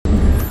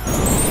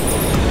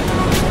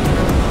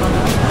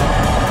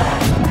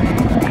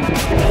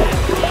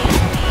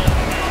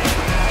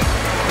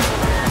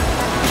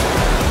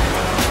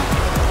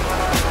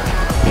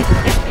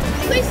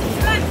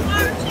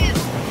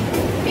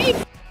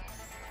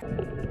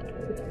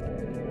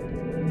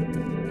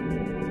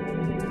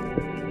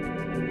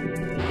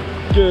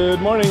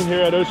Good morning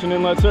here at Ocean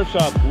Inlet Surf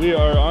Shop. We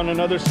are on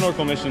another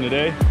snorkel mission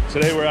today.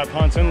 Today we're at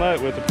Ponce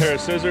Inlet with a pair of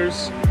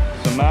scissors,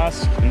 some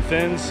masks and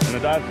fins, and a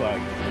dive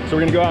flag. So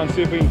we're gonna go out and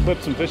see if we can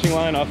clip some fishing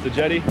line off the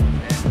jetty.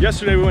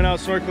 Yesterday we went out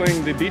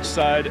snorkeling the beach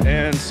side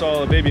and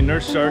saw a baby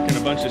nurse shark and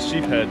a bunch of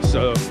sheephead.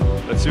 So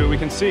let's see what we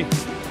can see.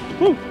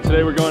 Woo.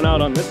 Today we're going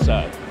out on this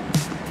side.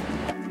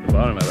 The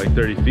bottom at like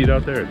 30 feet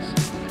out there.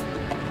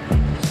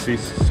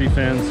 It's sea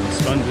fans and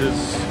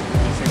sponges.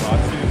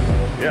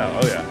 Yeah,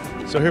 oh yeah.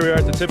 So here we are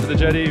at the tip of the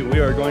jetty. We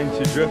are going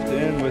to drift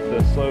in with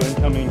the slow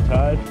incoming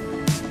tide.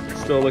 It's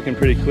still looking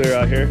pretty clear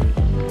out here.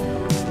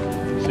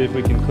 See if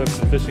we can clip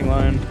some fishing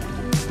line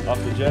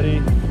off the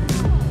jetty.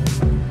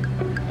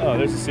 Oh,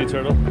 there's a sea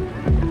turtle.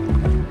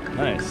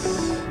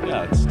 Nice.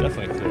 Yeah, it's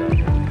definitely clear out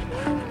here.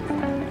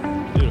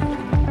 Beautiful.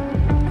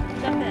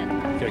 Jump in.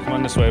 Okay, come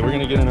on this way. We're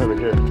gonna get in over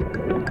here.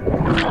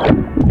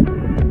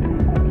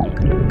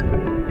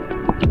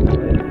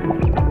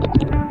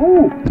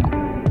 Ooh.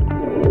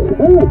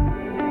 Ooh.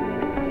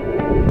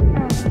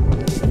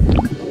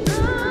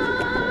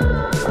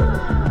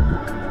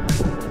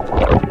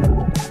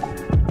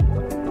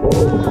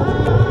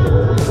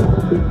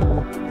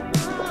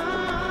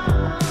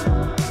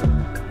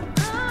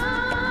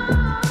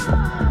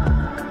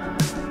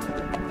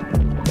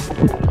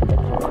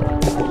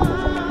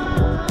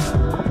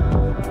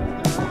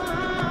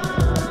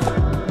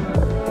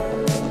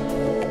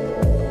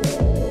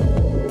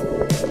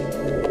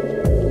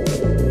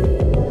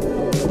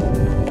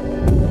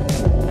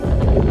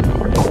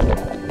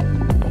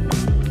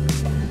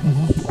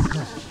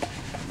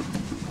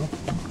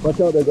 Watch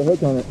out, there's a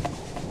hook on it.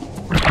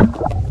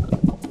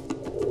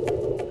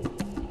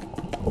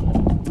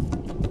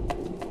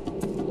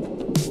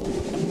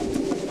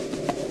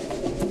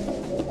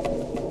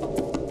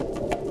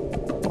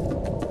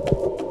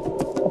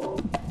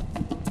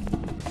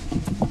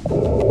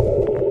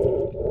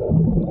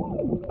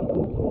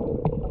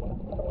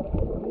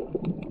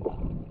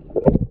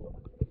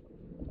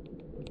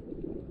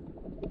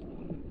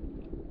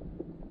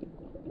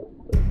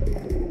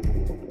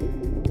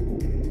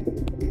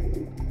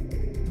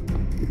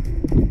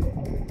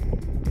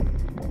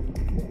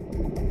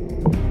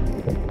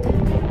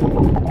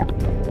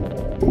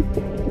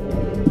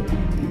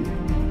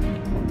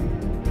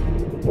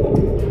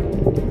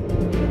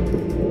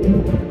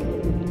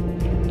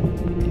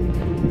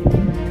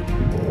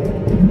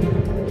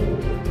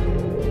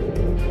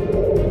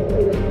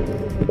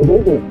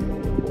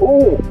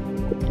 Oh!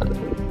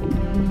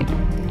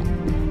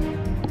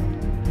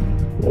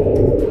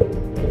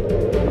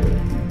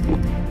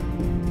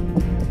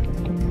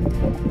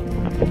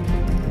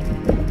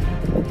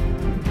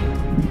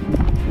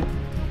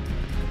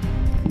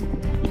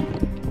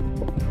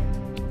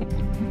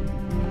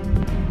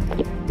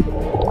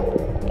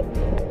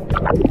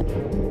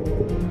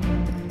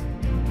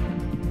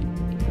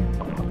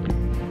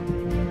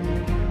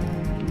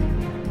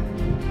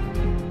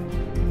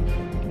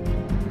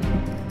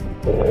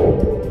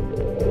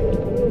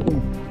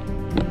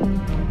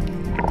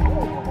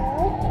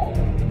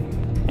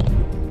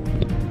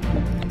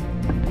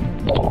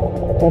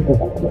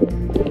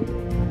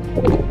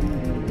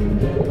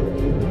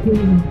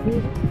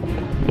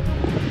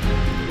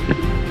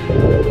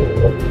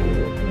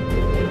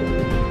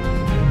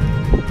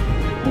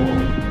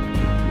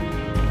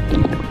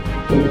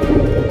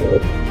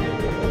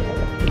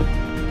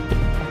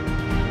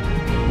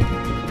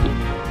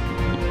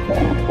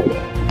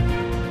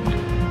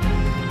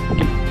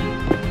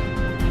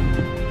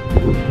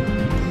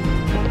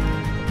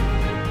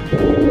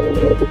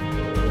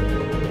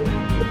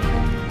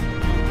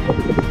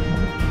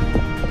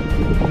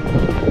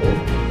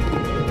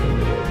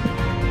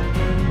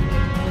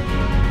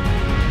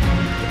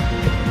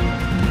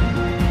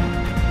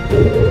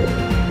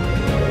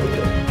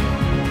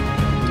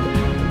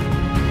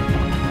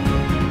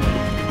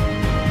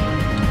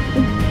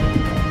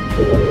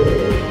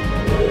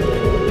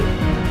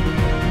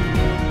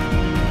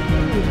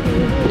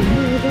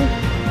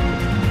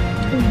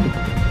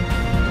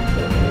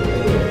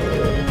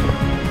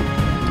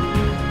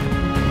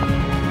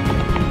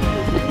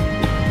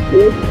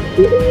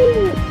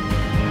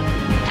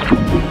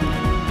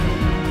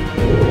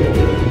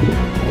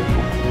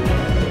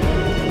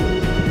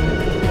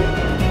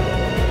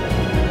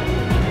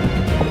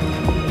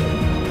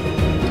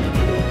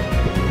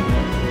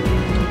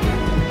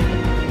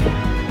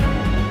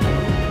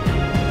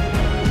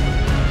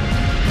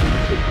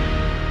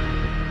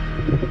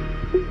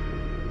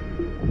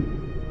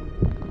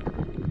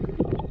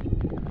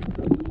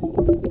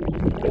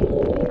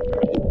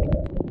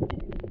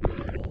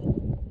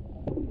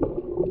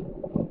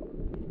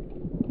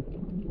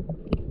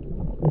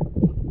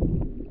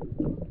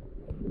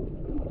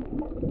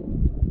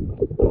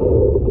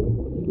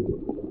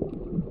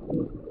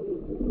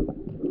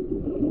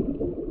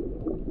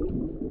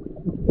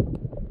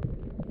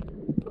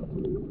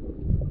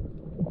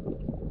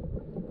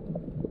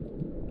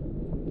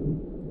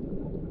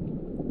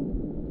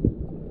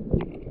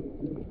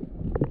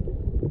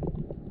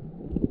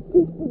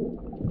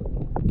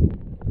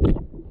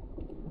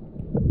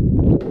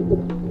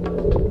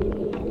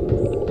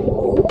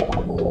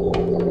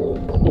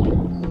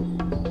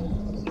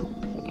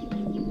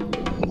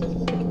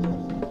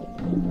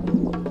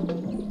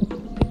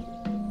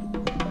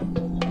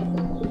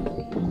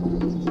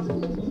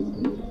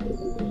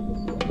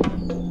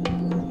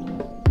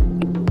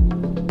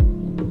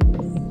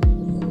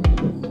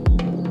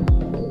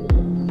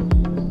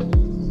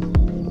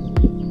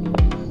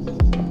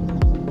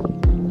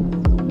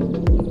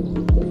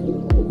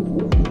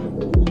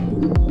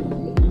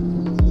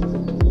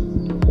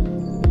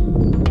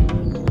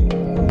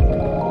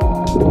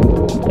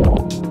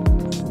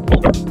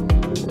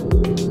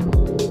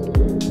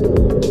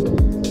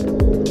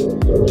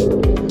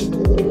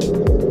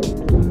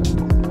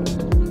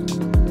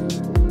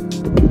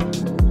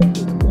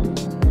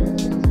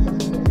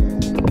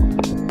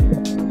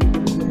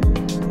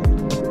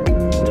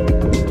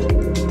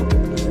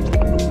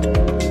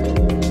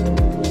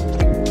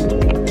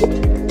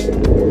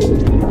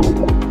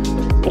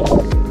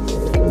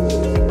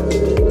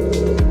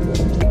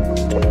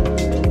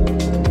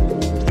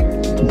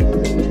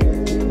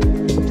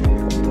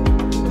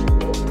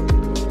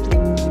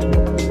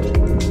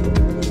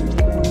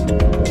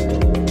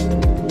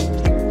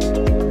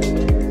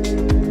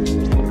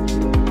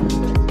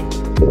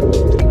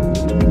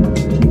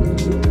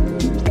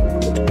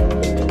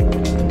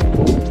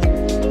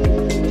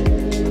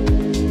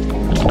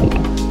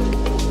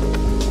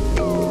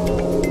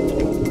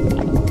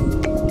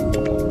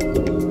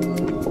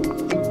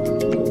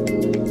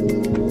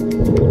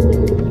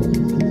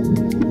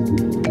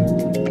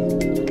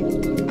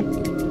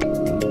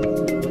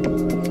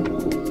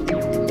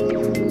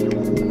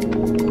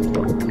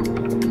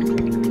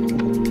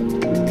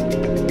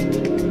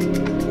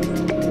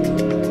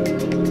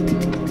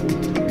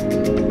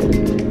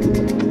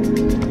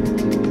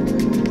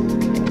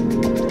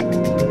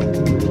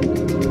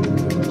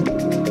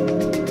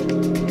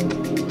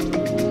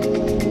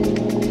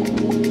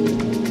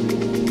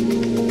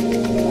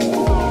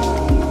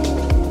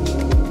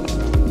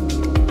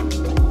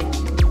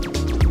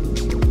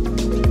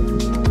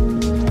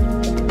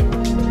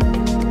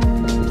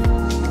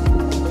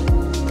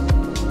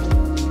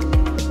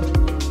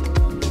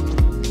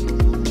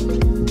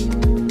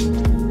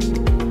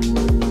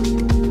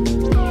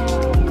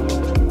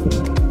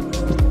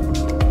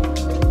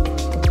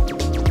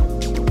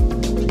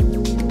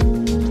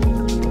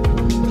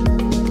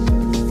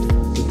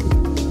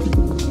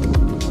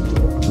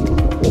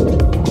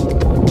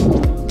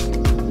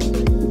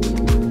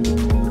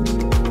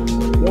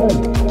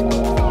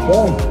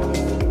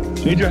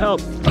 Need your help.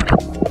 That's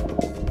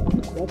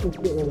a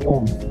shit right there.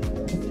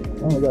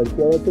 Oh my god, you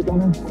see that shit down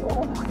there?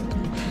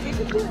 You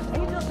can do an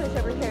angelfish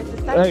over here. It's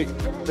the Hey,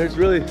 size.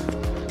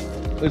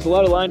 there's a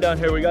lot of line down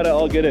here. We gotta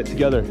all get it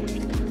together.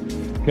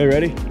 Okay,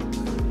 ready?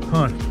 Come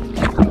on.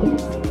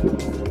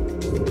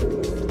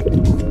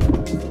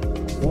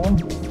 1,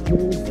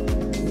 2.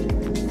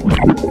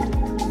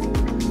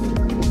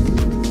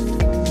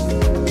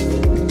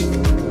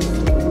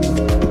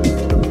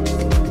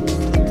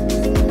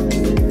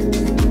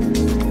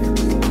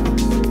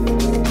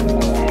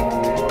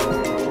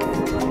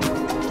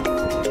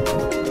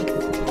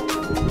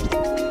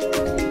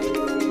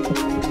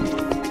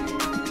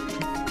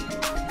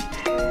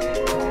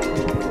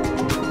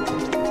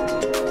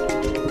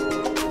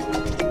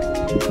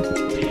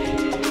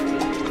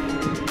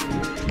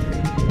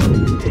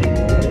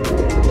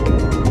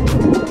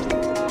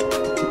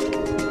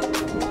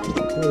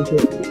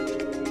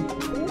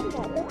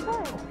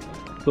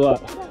 It's a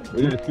lot.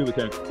 We need a scuba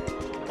tank.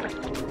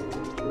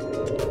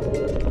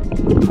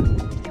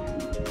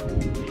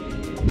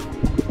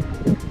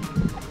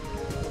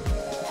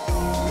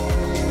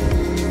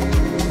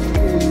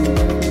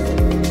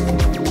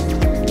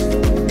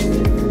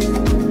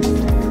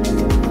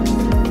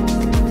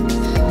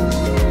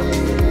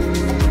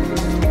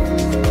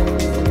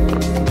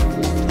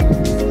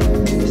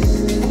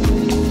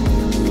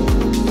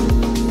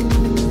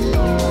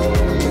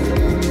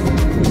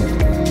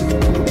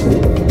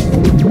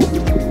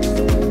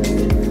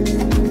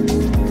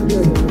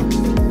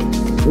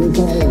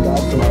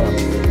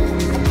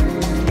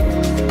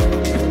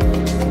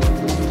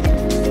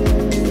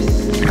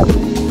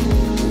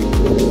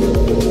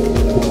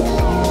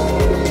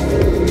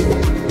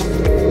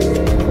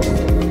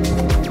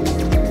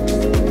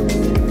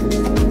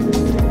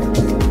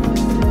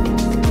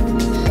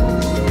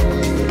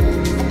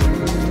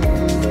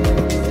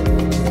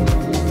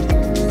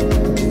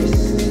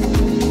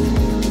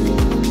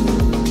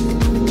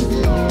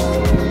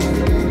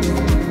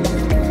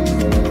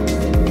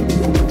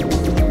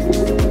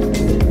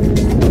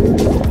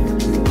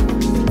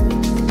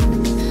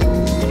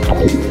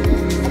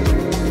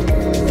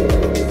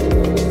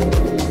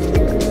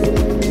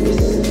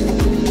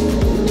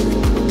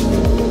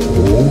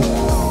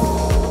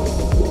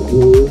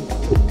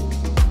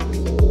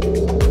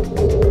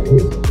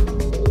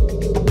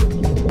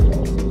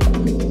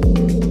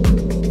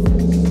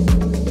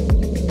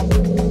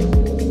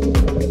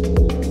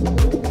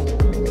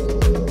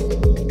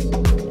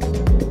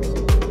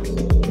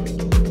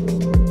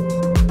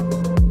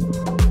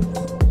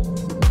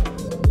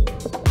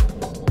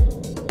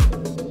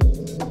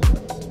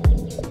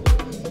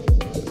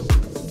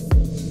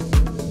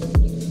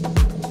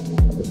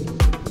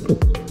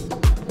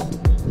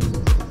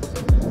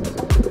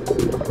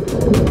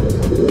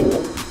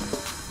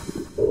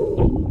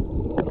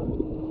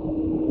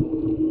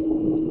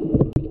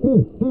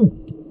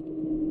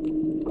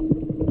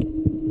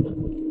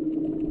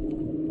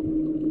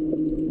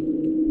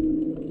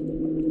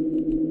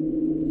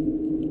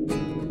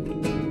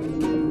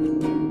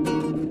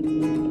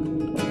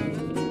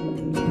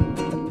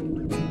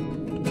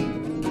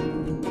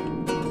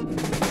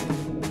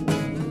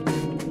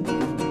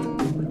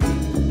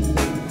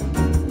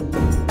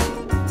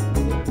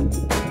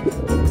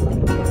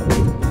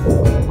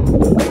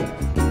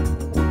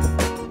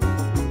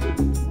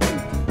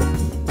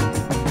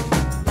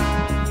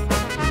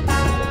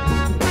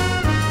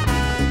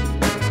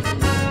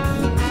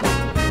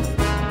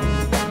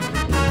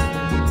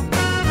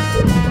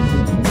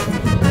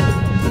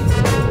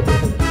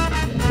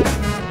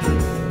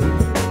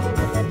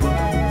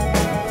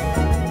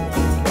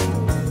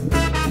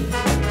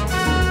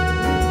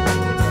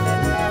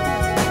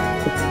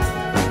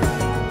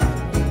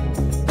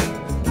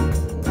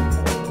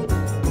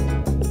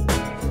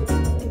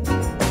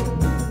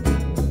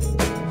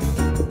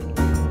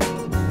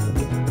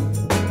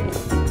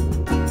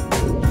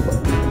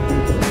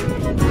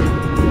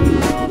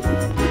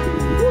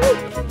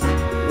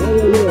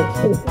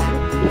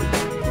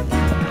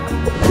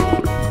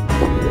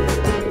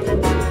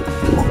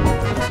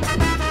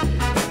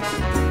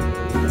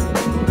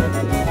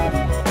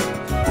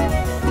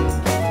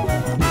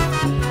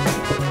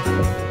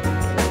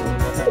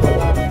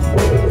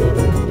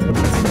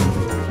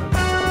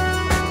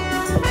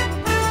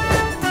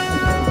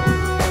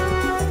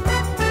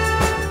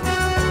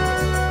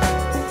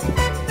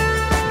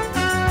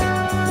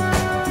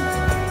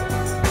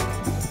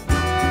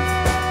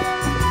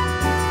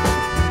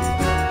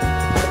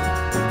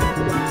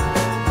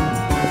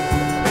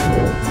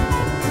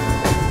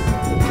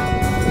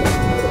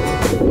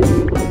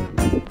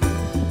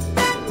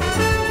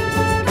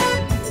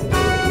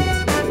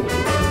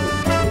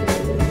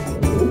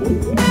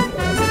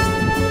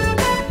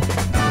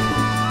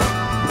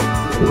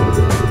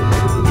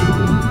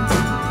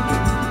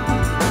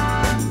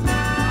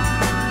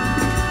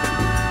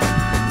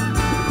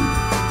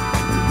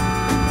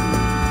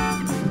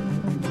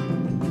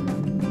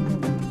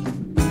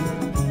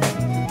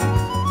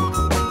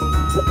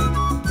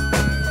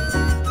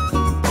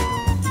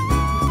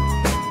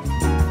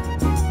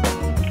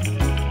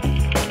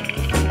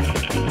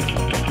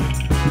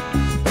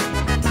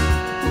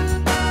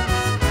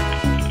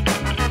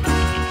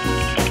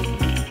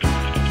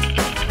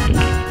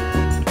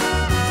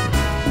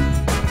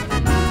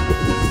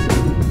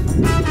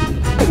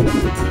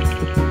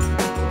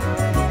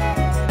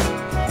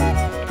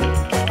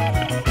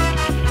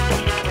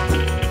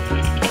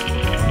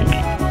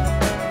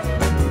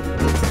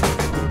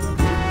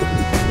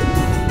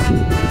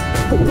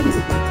 An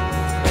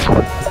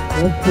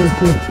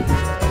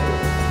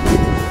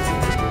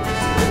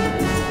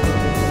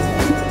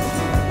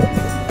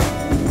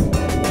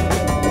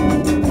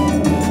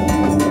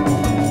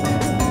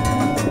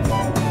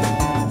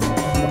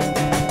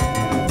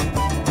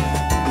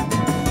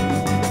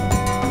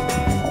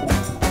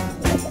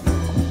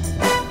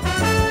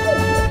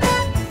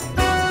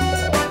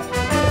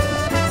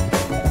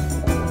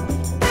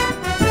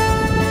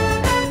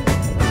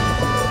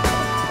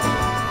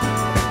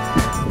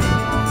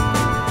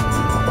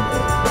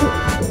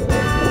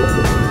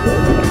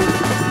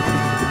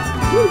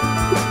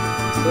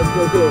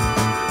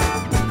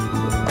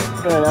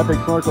epic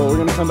snorkel. We're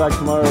gonna come back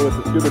tomorrow with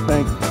the scuba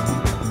tanks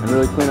and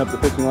really clean up the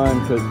fishing line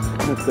because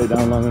it's gonna stay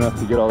down long enough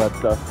to get all that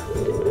stuff.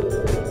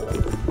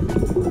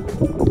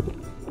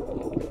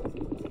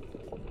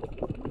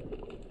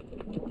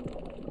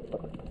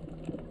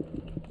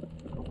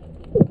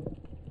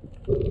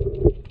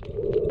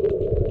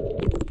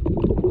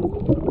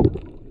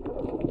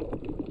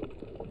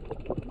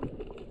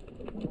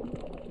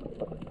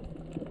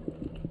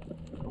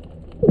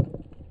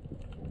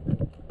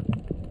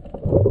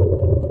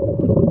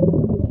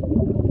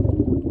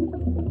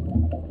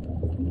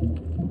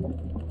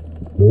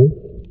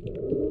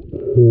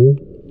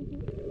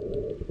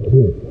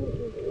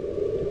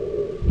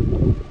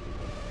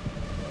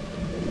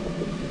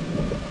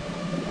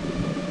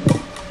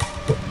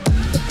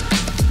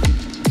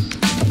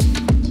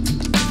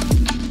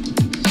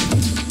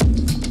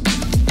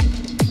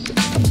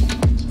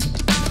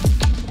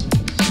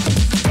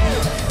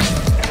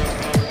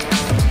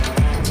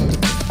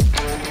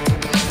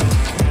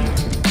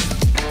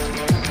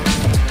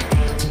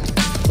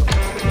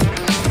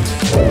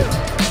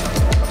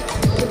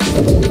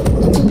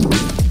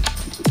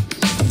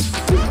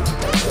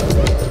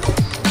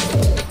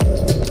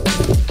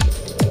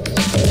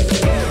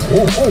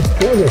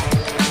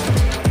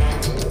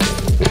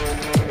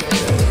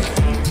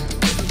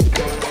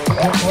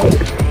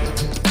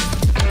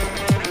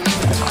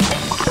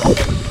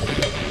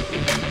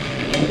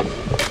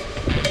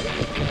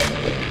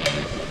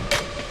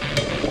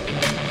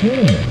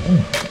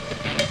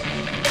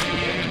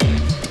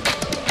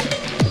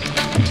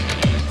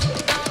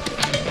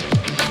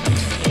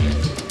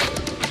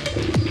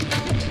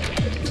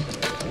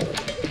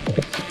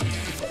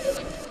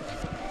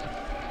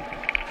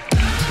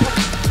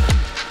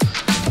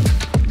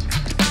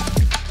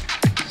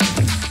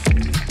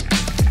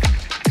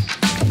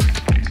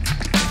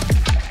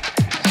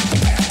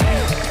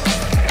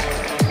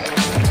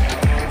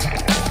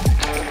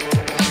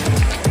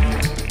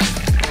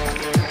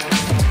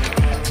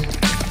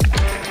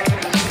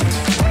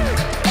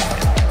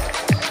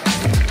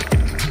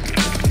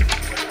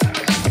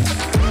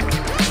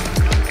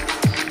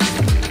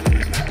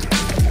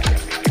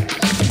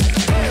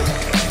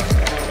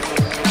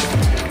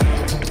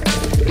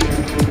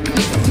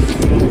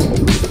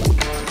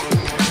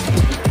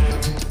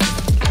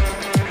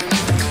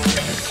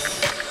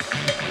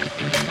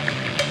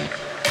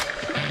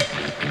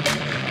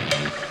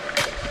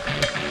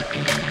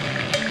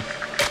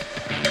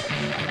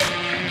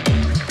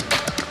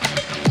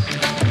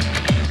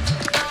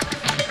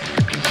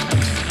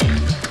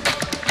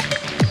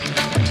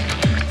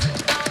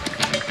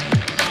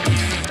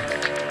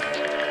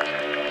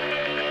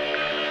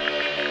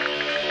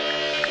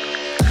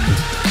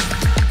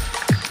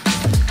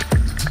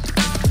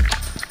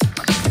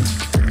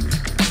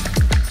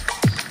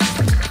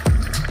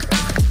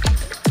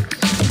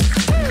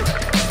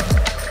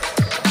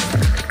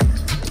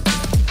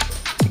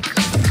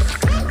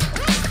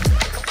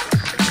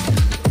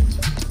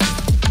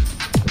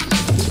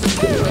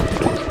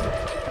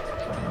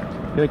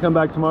 Gonna come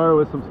back tomorrow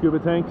with some scuba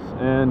tanks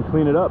and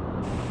clean it up.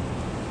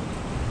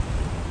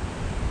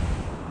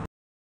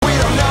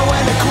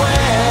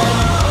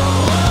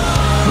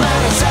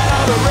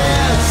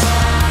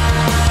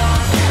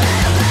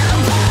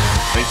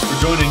 Thanks for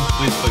joining.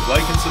 Please click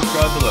like and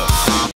subscribe below.